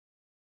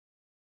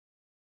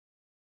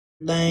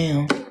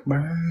Damn,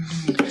 burn.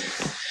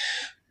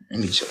 Let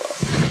me chill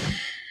out.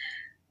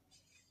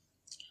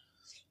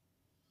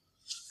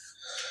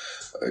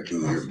 I do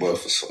your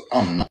buff. So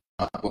I'm not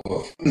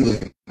buff. I'm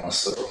looking at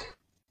myself.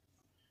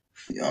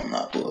 Yeah, I'm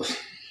not buff.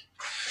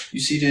 You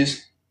see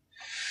this?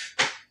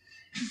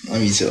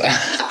 Let me chill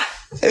out.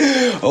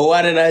 Oh,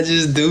 why did I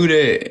just do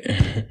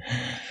that?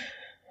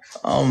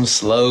 I'm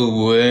slow,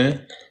 boy.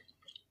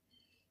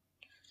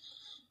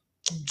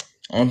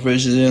 I'm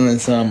fresh as hell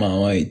inside my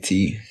white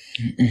tee.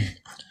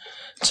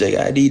 Check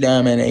ID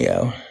diamond, they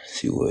go.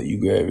 See what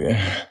you grab here.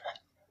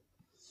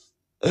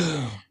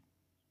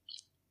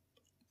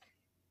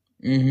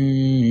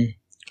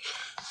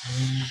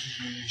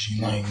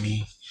 She like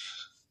me.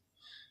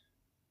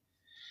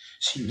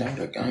 She know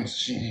the gangster,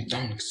 she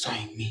don't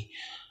excite me.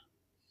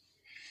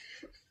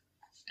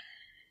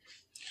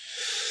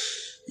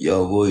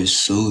 Your voice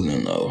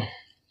soothing though.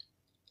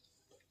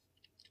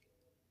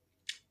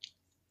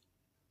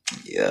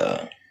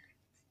 Yeah.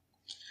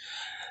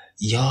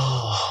 Yo.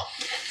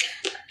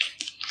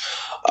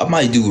 I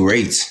might do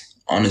rates,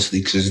 honestly,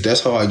 because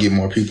that's how I get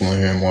more people in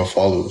here and more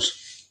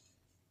followers.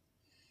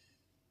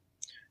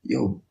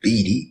 Yo,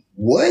 BD.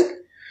 What?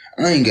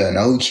 I ain't got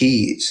no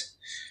kids.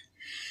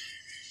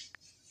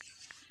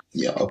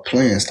 Y'all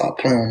playing. Stop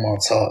playing with my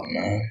top,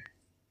 man.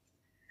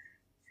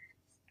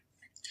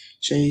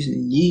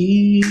 Chasing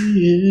you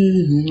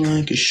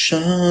like a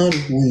shot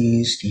of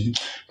whiskey.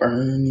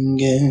 Burning,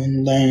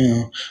 going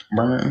down.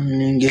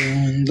 Burning,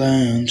 going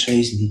down.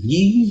 Chasing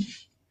you.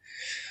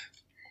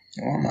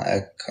 Why am I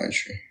acting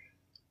country?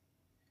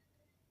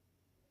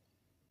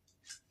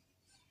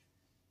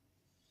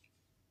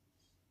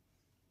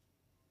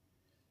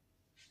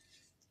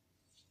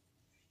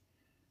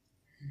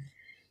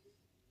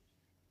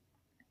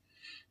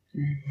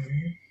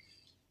 Mm-hmm.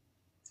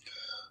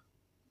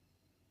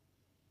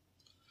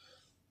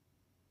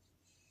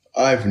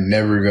 I've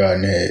never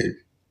gotten head.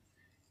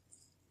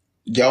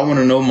 Y'all want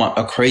to know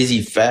a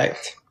crazy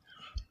fact?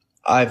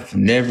 I've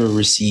never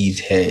received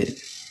head.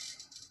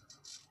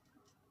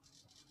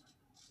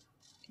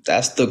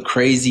 That's the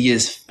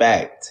craziest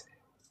fact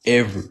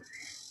ever.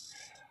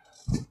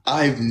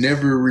 I've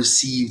never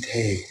received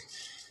head.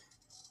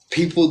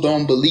 People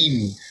don't believe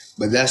me,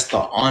 but that's the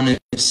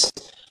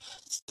honest,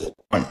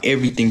 on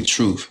everything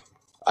truth.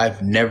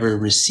 I've never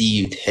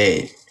received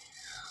head.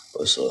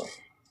 What's up?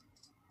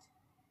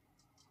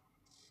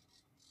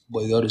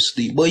 Boy, go to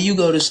sleep. Boy, you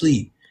go to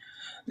sleep.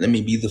 Let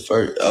me be the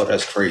first. Oh,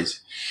 that's crazy.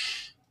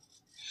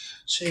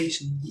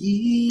 Chasing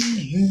you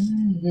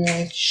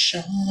like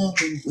shot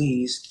of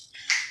whiskey.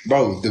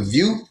 Bro, The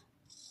View?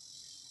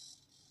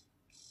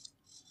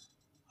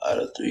 Out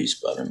of 3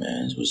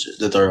 Spider-Mans, what's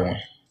the third one?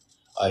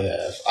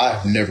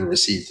 I've never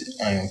received it.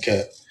 I ain't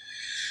cap.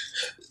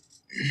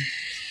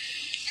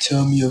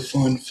 Tell me a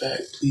fun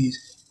fact,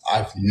 please.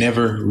 I've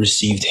never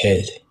received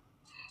head.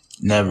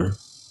 Never.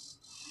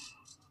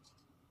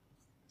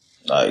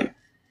 Like,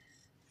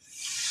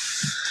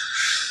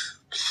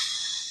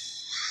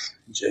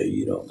 Jay,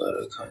 you don't got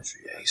a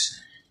country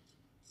accent.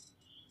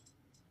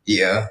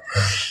 Yeah.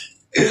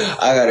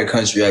 I got a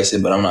country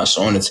accent, but I'm not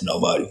showing it to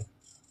nobody.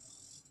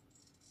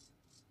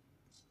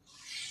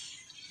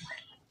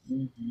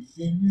 Let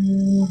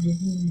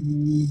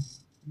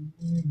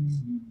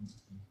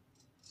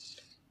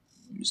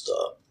me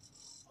stop.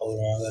 Hold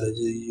on, I gotta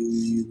do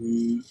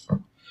you.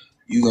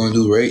 You gonna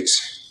do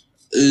rates?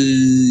 I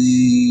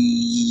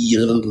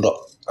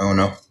don't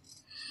know.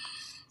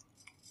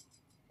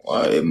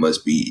 Why it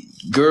must be.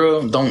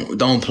 Girl,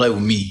 don't play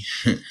with me.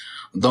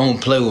 Don't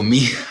play with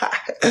me.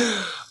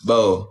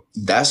 Bro,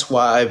 that's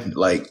why I've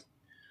like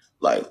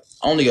I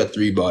only got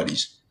 3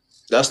 bodies.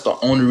 That's the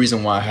only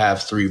reason why I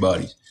have 3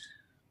 bodies.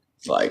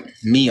 Like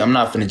me, I'm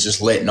not finna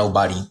just let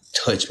nobody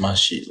touch my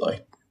shit.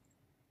 Like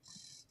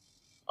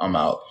I'm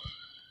out.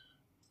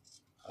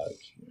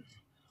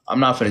 I'm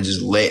not finna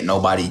just let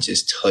nobody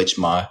just touch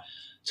my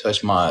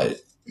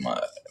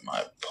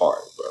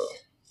part, bro.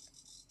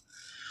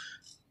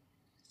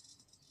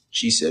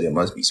 She said it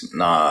must be some.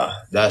 Nah,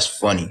 that's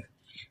funny.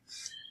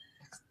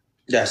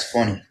 That's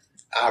funny.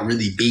 I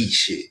really beat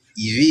shit.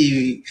 You feel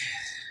me?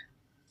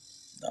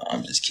 No,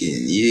 I'm just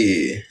kidding.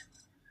 Yeah.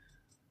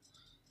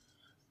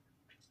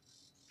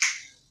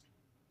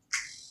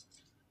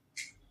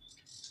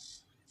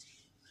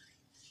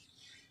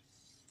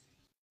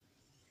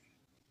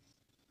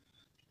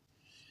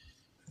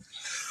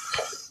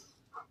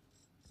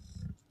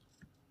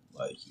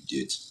 Like you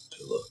did to the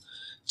pillow.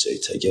 Jay,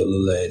 take your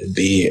little ass to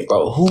bed.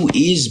 Bro, who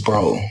is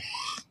bro?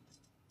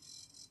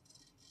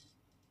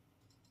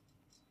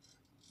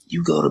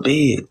 You go to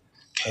bed.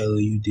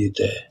 Kayla, you did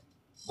that.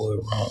 Boy,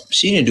 wrong.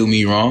 She didn't do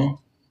me wrong.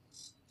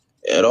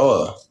 At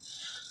all.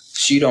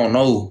 She don't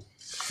know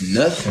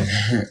nothing.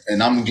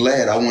 And I'm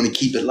glad. I want to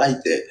keep it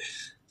like that.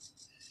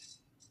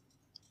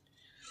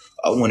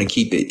 I want to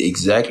keep it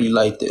exactly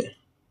like that.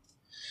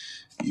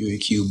 You're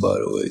cute, by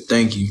the way.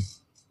 Thank you.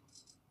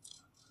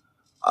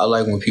 I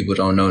like when people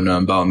don't know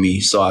nothing about me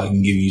so I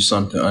can give you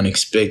something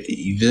unexpected.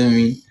 You feel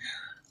me?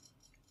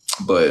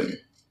 But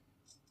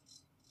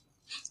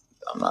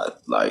I'm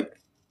not like,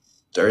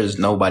 there's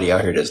nobody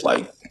out here that's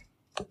like,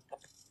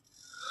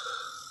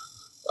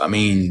 I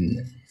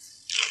mean,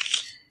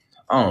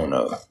 I don't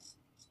know.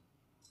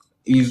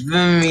 You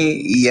feel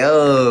me?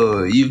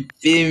 Yo, you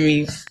feel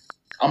me?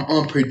 I'm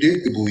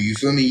unpredictable, you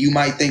feel me? You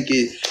might think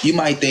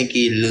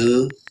it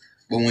love,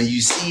 but when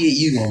you see it,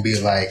 you gonna be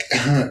like,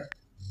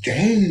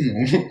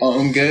 damn,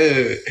 I'm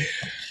good.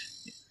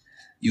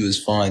 You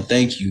was fine,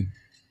 thank you.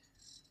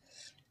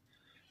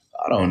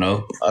 I don't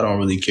know. I don't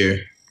really care.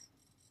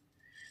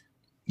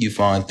 You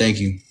fine, thank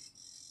you.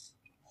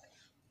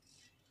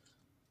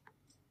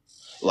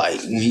 Like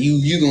when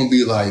you gonna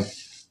be like,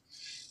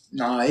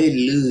 nah, it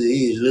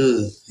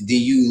love.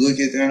 Then you look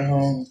at that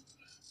home,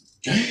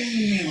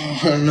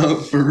 damn, no,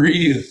 for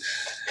real.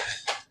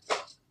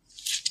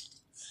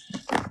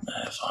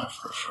 Man, fine,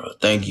 for real.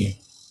 Thank you.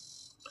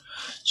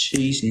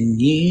 Chasing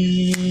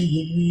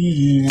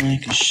you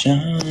like a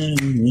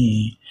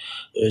shiny.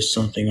 There's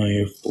something on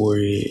your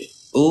forehead.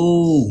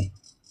 Ooh,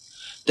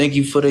 thank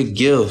you for the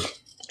gift.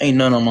 Ain't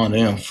none on my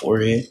damn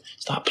forehead.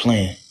 Stop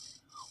playing.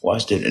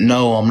 Watch it.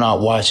 No, I'm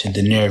not watching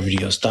the Nair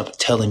video. Stop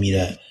telling me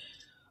that.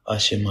 I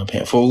shit my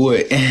pants. For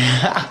what?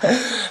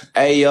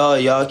 Hey,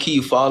 y'all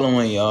keep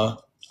following,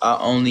 y'all. I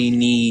only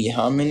need,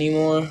 how many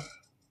more?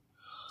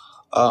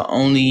 I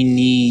only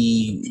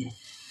need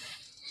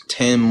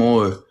 10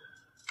 more.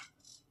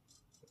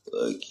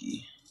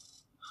 Lucky.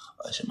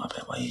 I shit my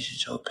pants. Why you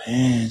shit your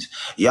pants?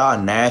 Y'all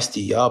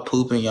nasty. Y'all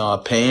pooping y'all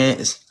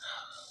pants.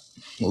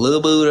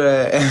 Little boo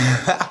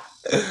that.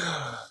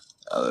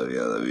 I love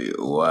you. I love you.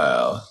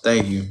 Wow.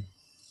 Thank you.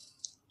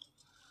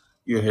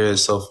 Your hair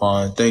is so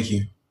fine. Thank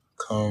you.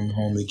 Come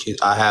home to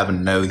kids. I have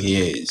no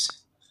kids.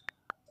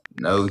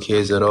 No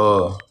kids at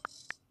all.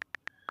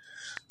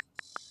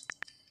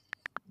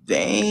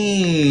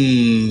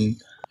 Dang.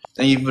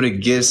 Thank you for the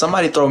gift.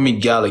 Somebody throw me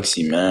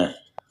Galaxy, man.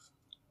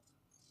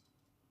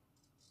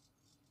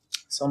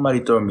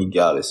 Somebody throw me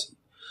Galaxy.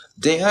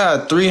 Dang, I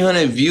got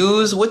 300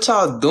 views. What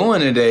y'all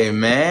doing today,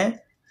 man?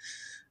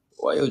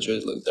 Why your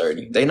dreads look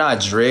dirty? They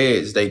not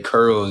dreads. They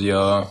curls,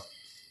 y'all.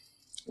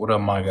 What up,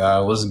 my guy?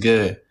 What's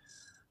good?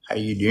 How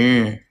you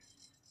doing?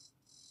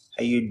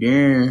 How you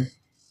doing?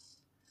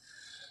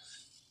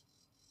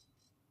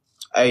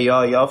 Hey,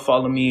 y'all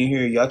follow me in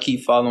here. Y'all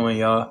keep following,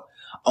 y'all.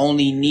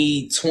 Only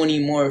need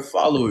 20 more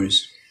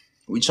followers.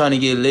 We trying to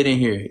get lit in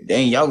here.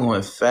 Dang, y'all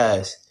going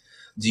fast.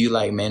 Do you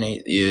like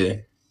mayonnaise? Yeah.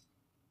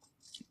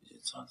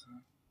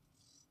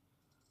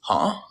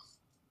 Huh?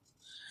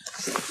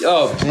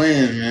 Y'all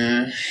playing,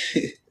 man.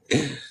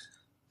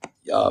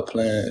 Y'all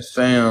playing.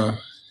 Fam.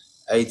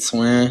 Hey,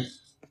 twin.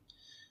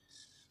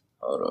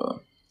 Hold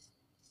up.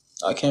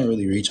 I can't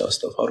really reach y'all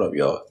stuff. Hold up,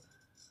 y'all.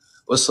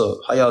 What's up?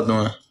 How y'all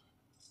doing?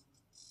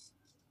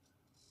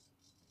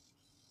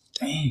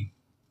 Dang.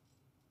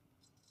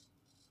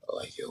 I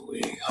like your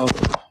wig. Hold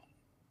up.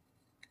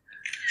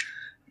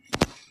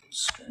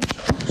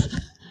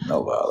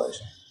 No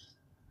violation.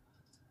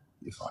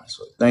 You fine as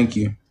fuck. Thank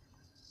you.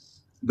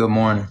 Good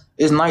morning.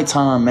 It's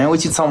nighttime, man.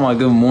 What you talking about?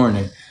 Good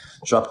morning.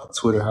 Drop on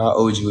Twitter. How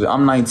old you?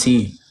 I'm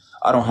 19.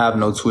 I don't have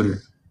no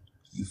Twitter.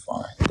 You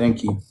fine.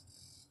 Thank you.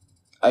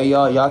 Hey,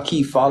 y'all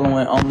keep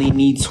following. Only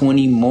need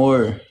 20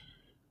 more.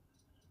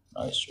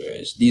 Nice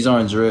dreads. These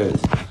aren't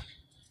dreads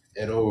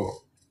at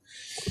all.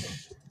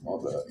 My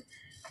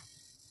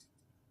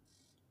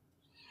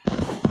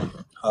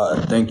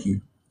bad. Thank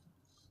you.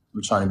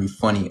 I'm trying to be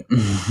funny.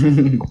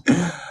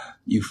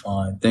 You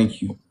fine.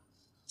 Thank you.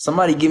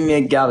 Somebody give me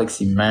a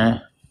Galaxy,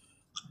 man.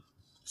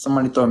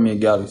 Somebody throw me a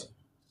Galaxy.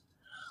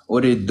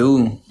 What it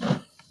do?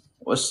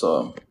 What's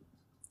up?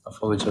 I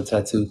fuck with your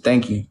tattoo.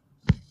 Thank you.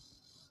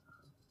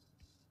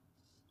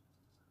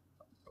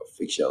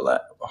 Fix your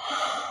lap.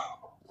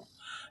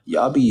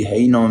 Y'all be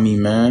hating on me,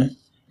 man.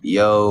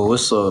 Yo,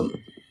 what's up?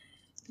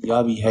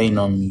 Y'all be hating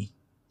on me.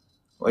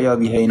 Why y'all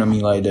be hating on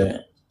me like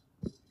that?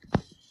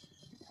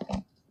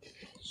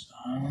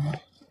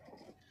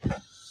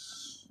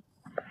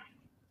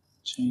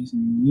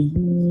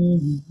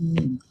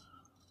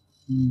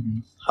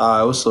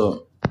 Hi, what's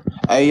up?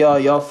 Hey,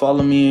 y'all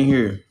follow me in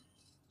here.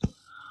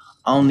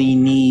 Only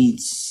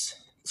needs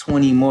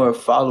 20 more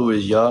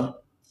followers, y'all.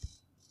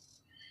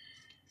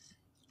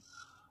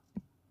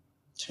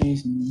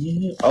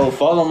 Oh,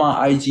 follow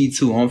my IG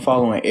too. I'm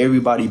following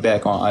everybody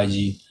back on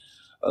IG.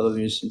 I love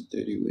your shit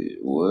 30.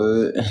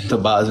 What? The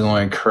bot's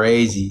going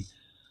crazy.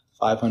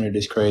 500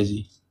 is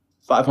crazy.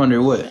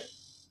 500 what?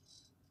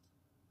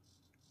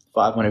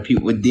 500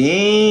 people.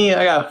 Dang,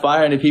 I got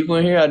 500 people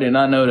in here. I did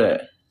not know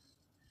that.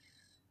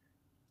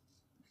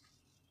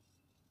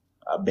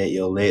 I bet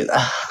your legs.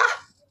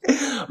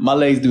 My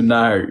legs do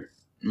not hurt.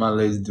 My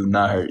legs do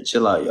not hurt.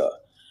 Chill out, y'all.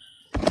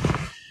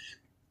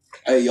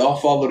 Hey, y'all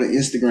follow the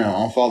Instagram.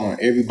 I'm following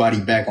everybody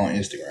back on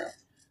Instagram.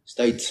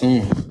 Stay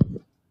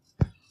tuned.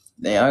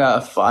 Dang, I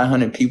got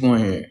 500 people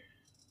in here.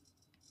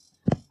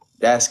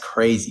 That's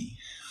crazy.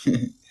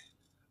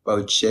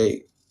 Bro, check.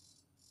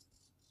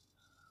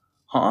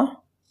 Huh?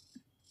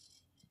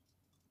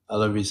 I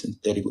love your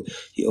synthetic wig.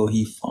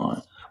 He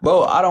fine.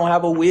 Bro, I don't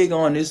have a wig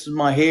on. This is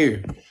my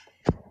hair.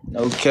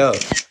 No cap.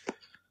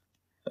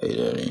 Hey,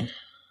 daddy.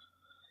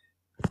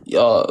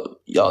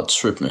 Y'all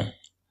tripping.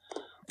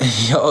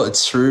 Y'all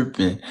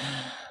tripping.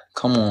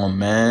 Come on,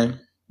 man.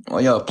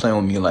 Why y'all playing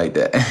with me like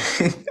that?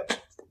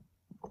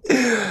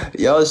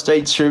 Y'all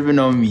straight tripping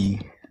on me.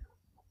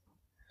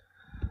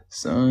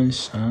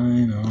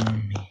 Sunshine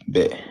on me.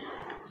 Bet.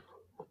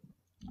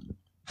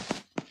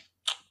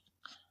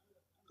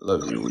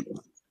 Love you.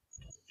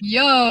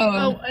 Yo.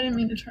 Oh, I didn't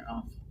mean to turn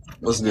off.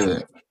 What's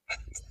good?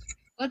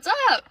 What's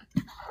up?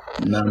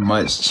 Not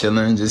much.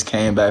 Chilling. Just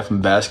came back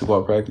from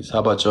basketball practice. How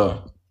about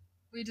y'all?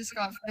 We just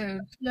got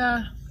food.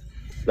 Yeah.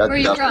 Where are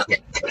you from?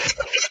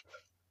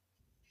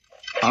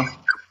 Huh?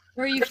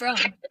 Where are you from?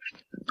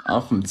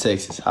 I'm from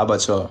Texas. How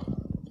about y'all?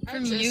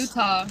 From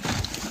Utah.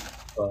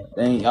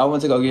 Dang, y'all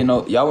went to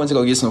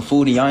go get some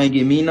food and y'all ain't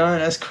get me none?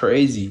 That's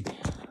crazy.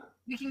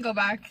 We can go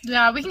back.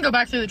 Yeah, we can go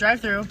back through the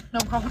drive-thru. No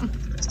problem.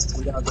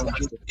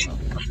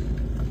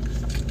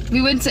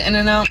 We went to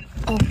In-N-Out.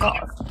 Oh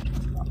god.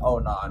 Oh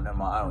no, never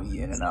mind. I don't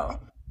eat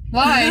In-N-Out.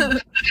 Why?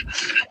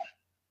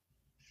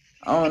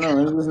 I don't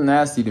know. It was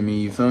nasty to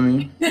me. You feel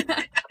me?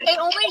 It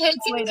only hits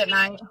late at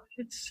night.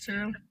 It's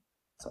true.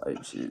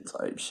 Type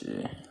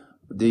shit.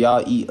 Do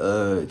y'all eat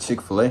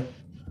Chick-fil-A?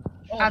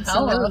 Oh,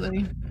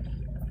 Absolutely.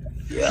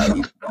 Yeah, I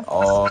eat it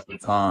all the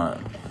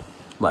time.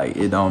 Like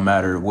it don't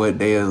matter what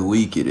day of the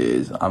week it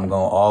is. I'm gonna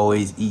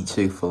always eat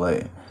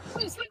Chick-fil-A.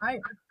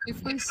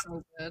 Chick-fil-A is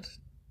so good.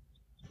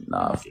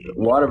 Nah,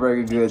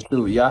 Whataburger good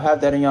too. Y'all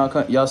have that in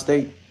y'all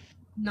state?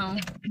 No,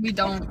 we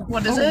don't.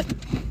 What is it?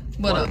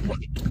 What up?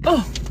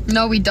 Oh,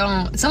 No, we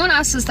don't. Someone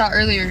asked us that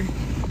earlier.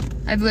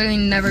 I've literally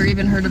never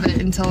even heard of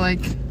it until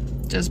like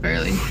just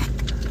barely.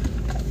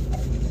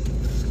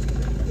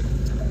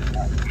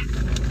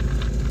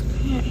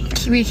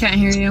 We can't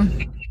hear you.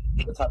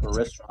 What type of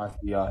restaurants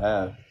do y'all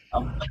have?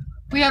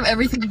 We have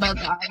everything but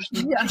that.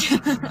 yeah.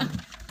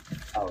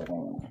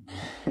 Oh,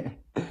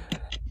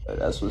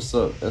 that's what's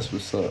up.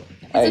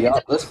 Hey,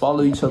 y'all, let's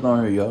follow each other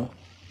on here, y'all.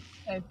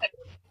 Okay.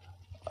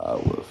 I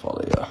will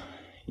follow y'all.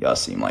 Y'all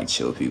seem like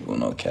chill people,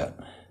 no cap.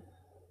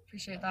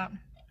 Appreciate that.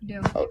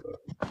 Yeah. Okay.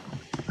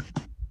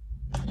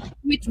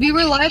 We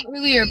were live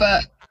earlier,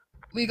 but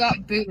we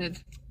got booted.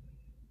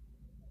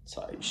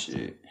 Type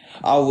shit.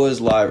 I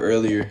was live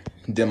earlier,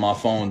 then my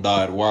phone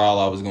died while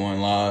I was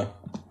going live.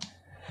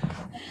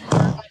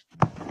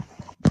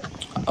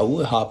 I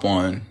would hop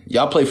on.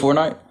 Y'all play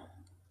Fortnite?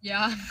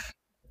 Yeah.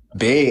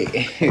 Big.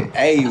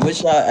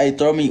 Hey,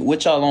 throw me,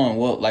 what y'all on?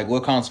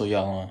 What console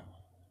y'all on?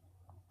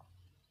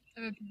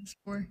 I have a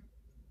PS4.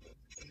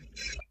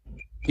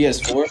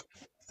 PS4?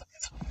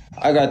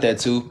 I got that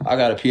too. I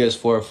got a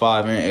PS4,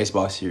 5, and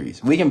Xbox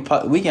Series. We can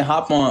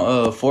hop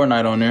on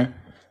Fortnite on there.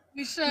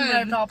 We should.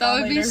 That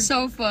would be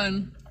so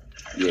fun.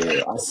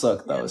 Yeah, I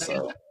suck though,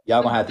 so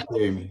y'all gonna have to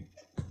carry me.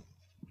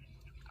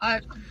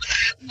 I'm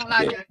not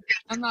that good.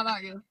 I'm not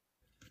that good.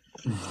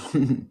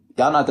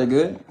 Y'all not that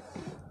good?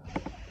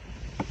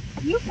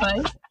 You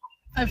play?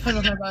 I play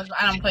with my buddies,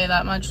 but I don't play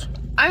that much.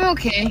 I'm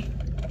okay.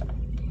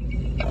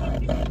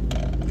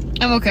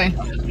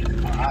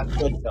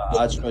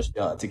 I trust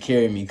y'all to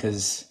carry me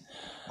because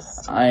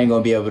I ain't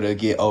gonna be able to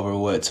get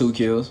over 2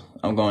 kills.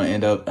 I'm gonna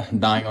end up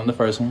dying on the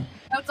first one.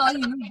 That's all you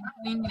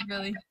need,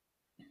 really.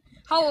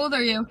 How old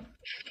are you?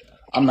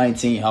 I'm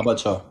 19. How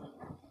about y'all?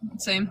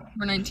 Same.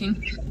 We're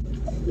 19.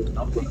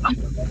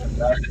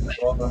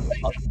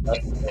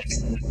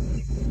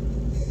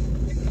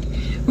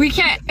 We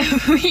can't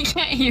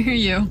hear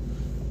you.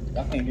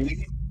 Y'all can't hear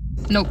me?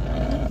 Nope.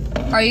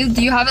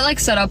 Do you have it like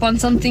set up on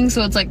something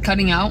so it's like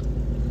cutting out?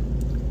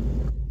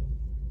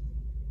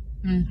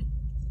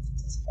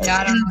 Yeah,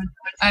 I don't know.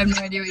 I have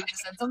no idea what you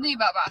just said. Something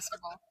about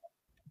basketball.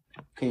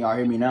 Can y'all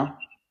hear me now?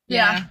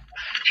 Yeah.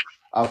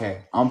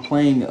 Okay. I'm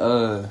playing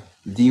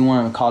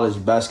D1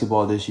 college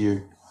basketball this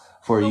year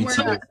for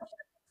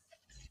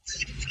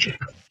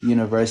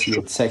University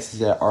of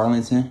Texas at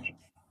Arlington.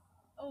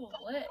 Oh,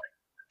 lit.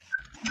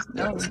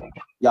 No.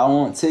 Y'all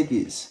want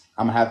tickets?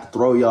 I'm gonna have to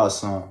throw y'all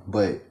some,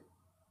 but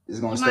it's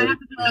gonna You stay. might have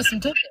to throw us some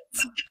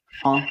tickets.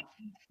 Huh?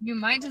 You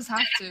might just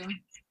have to.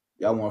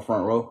 Y'all want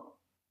front row?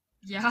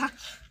 Yeah.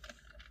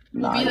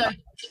 Nah, We'll be there.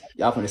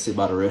 y'all finna sit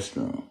by the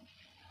restroom.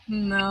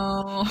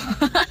 No.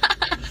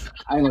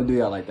 I ain't gonna do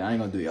y'all like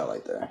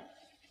that.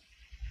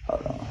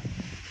 Hold on.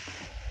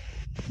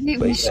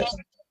 But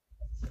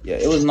yeah,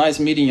 it was nice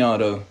meeting y'all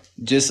though.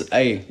 Just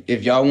hey,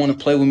 if y'all want to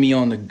play with me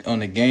on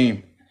the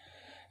game,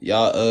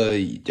 y'all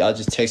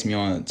just text me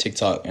on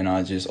TikTok and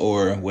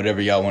or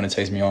whatever y'all want to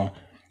text me on,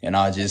 and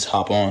I'll just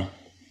hop on.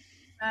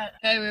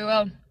 Hey, we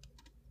will.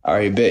 All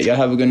right, bet. Y'all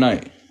have a good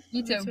night.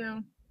 You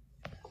too.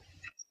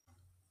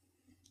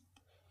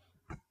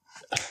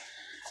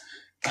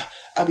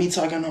 I be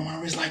talking on my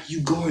wrist like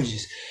you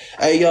gorgeous.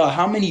 Hey, y'all,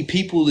 how many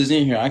people is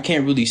in here? I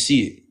can't really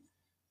see it.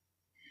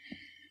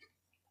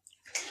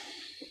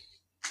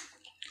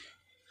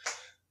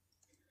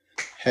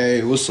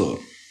 Hey, what's up?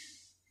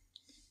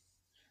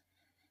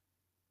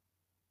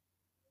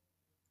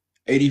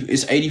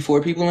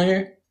 84 people in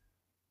here?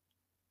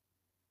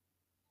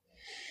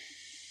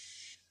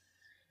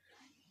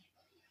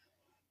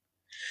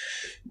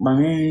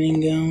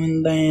 Burning,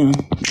 going down.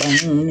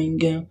 Burning,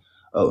 going.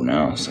 Oh,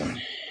 no, son.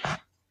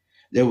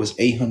 There was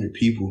 800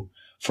 people.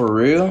 For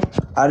real?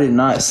 I did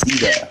not see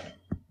that.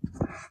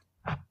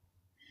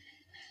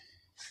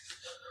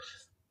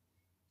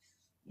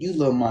 You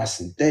love my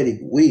synthetic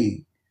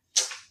wig.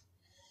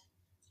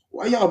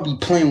 Why y'all be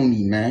playing with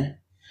me, man?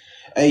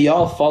 Hey,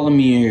 y'all follow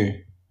me in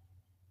here.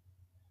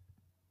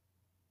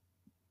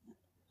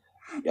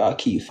 Y'all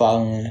keep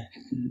following.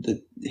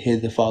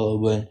 Hit the follow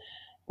button.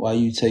 Why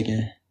you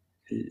taking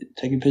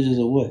pictures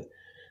of what?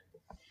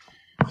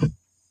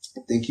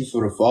 Thank you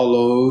for the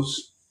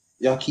follows.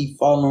 Y'all keep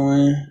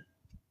following.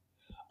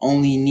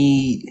 Only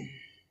need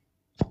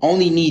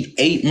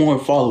 8 more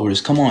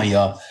followers. Come on,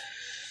 y'all.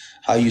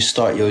 How you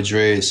start your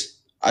dreads?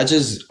 I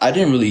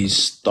didn't really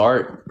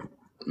start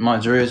my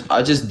dreads.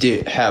 I just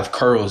did have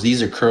curls.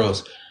 These are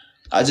curls.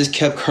 I just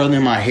kept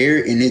curling my hair,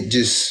 and it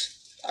just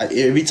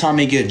every time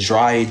it get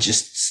dry, it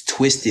just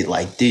twisted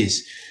like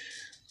this.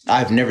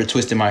 I've never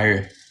twisted my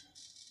hair.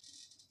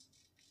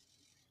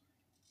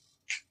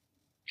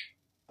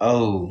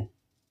 Oh.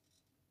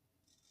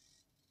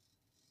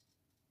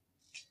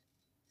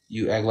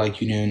 You act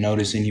like you didn't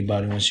notice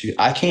anybody once you...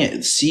 I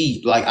can't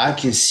see... Like, I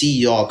can see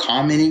y'all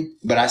commenting,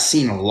 but I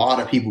seen a lot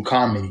of people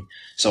commenting.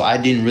 So I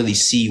didn't really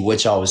see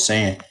what y'all was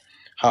saying.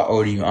 How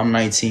old are you? I'm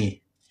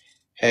 19.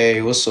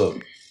 Hey, what's up?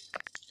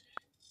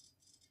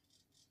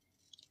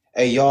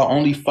 Hey, y'all,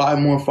 only 5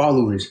 more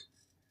followers.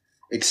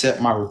 Accept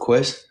my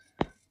request.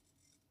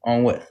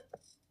 On what?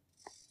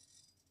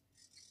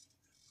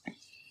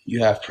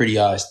 You have pretty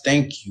eyes.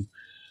 Thank you.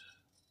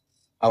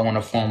 I want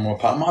to form more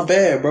pop. My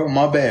bad, bro.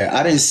 My bad.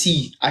 I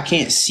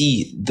can't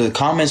see. The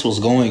comments was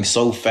going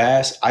so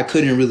fast. I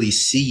couldn't really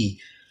see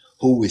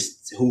who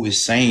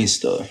was saying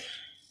stuff.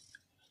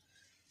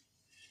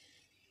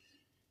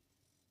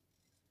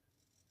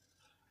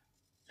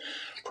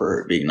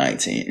 Per big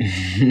 19.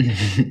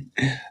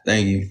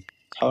 Thank you.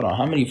 Hold on.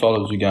 How many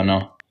followers we got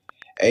now?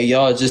 Hey,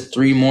 y'all, just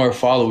 3 more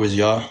followers,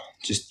 y'all.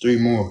 Just 3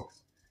 more.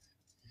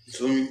 You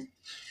feel me?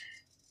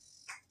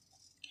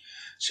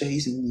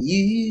 Chasing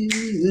you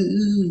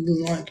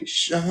like a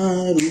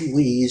shot of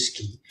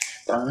whiskey.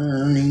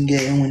 Burning,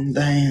 going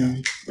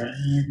down.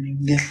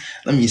 Burning,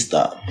 let me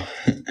stop.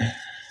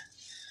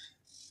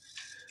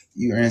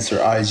 You answer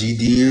IG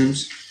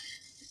DMs.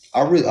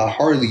 I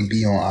hardly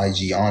be on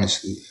IG,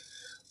 honestly.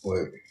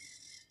 But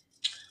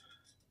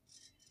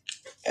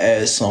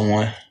add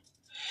someone.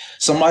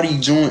 Somebody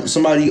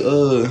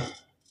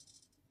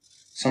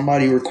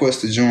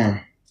request to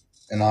join.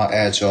 And I'll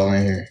add y'all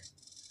in here.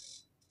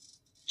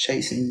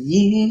 Chasing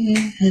you.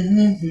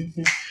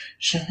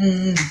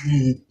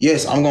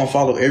 Yes, I'm gonna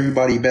follow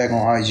everybody back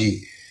on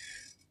IG.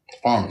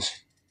 Promise.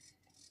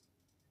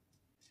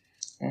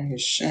 Like a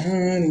shot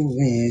of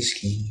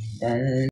whiskey, burn.